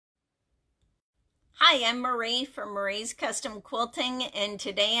Hi, I'm Marie from Marie's Custom Quilting, and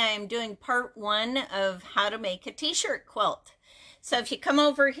today I am doing part 1 of how to make a t-shirt quilt. So if you come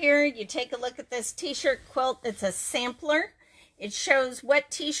over here, you take a look at this t-shirt quilt. It's a sampler. It shows what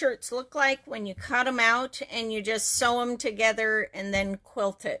t-shirts look like when you cut them out and you just sew them together and then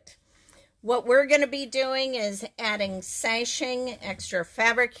quilt it. What we're going to be doing is adding sashing, extra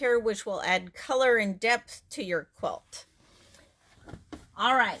fabric here, which will add color and depth to your quilt.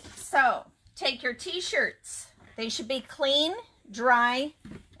 All right, so take your t-shirts. They should be clean, dry,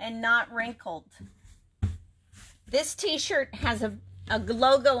 and not wrinkled. This t-shirt has a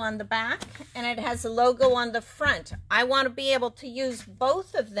logo on the back and it has a logo on the front. I want to be able to use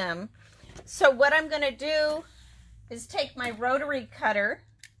both of them. So what I'm going to do is take my rotary cutter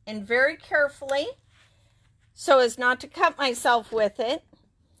and very carefully, so as not to cut myself with it,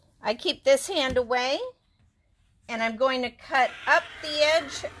 I keep this hand away. And I'm going to cut up the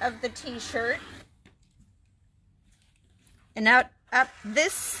edge of the t-shirt and out up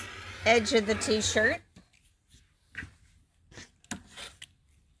this edge of the t-shirt.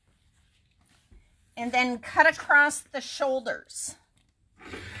 And then cut across the shoulders.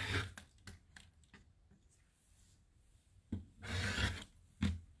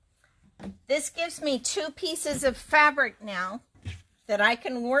 This gives me 2 pieces of fabric now that I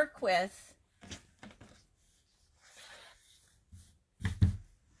can work with.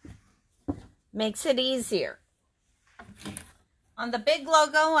 Makes it easier. On the big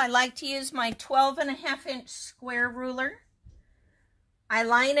logo, I like to use my 12.5-inch square ruler. I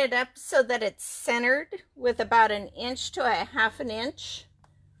line it up so that it's centered with about 1 inch to 1/2 inch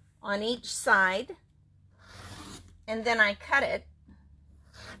on each side. And then I cut it.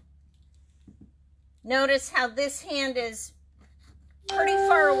 Notice how this hand is pretty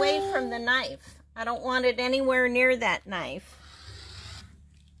far away from the knife. I don't want it anywhere near that knife.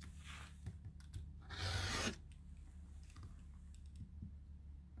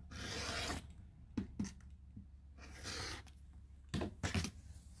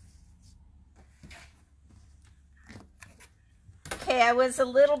 Okay, I was a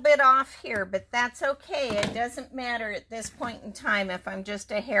little bit off here, but that's okay. It doesn't matter at this point in time if I'm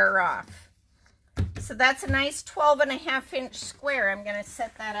just a hair off. So that's a nice 12.5-inch square. I'm going to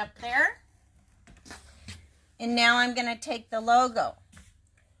set that up there. And now I'm going to take the logo.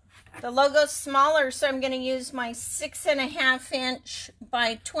 The logo's smaller, so I'm going to use my 6.5-inch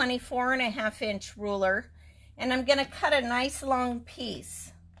by 24.5-inch ruler. And I'm going to cut a nice long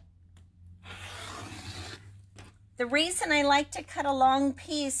piece. The reason I like to cut a long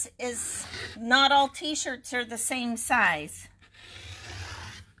piece is not all t-shirts are the same size.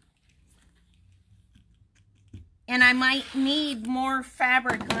 And I might need more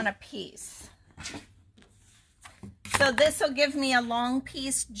fabric on a piece. So this will give me a long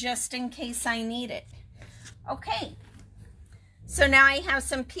piece just in case I need it. Okay, so now I have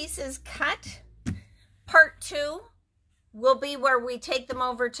some pieces cut. Part 2 will be where we take them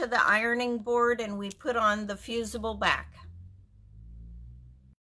over to the ironing board and we put on the fusible back.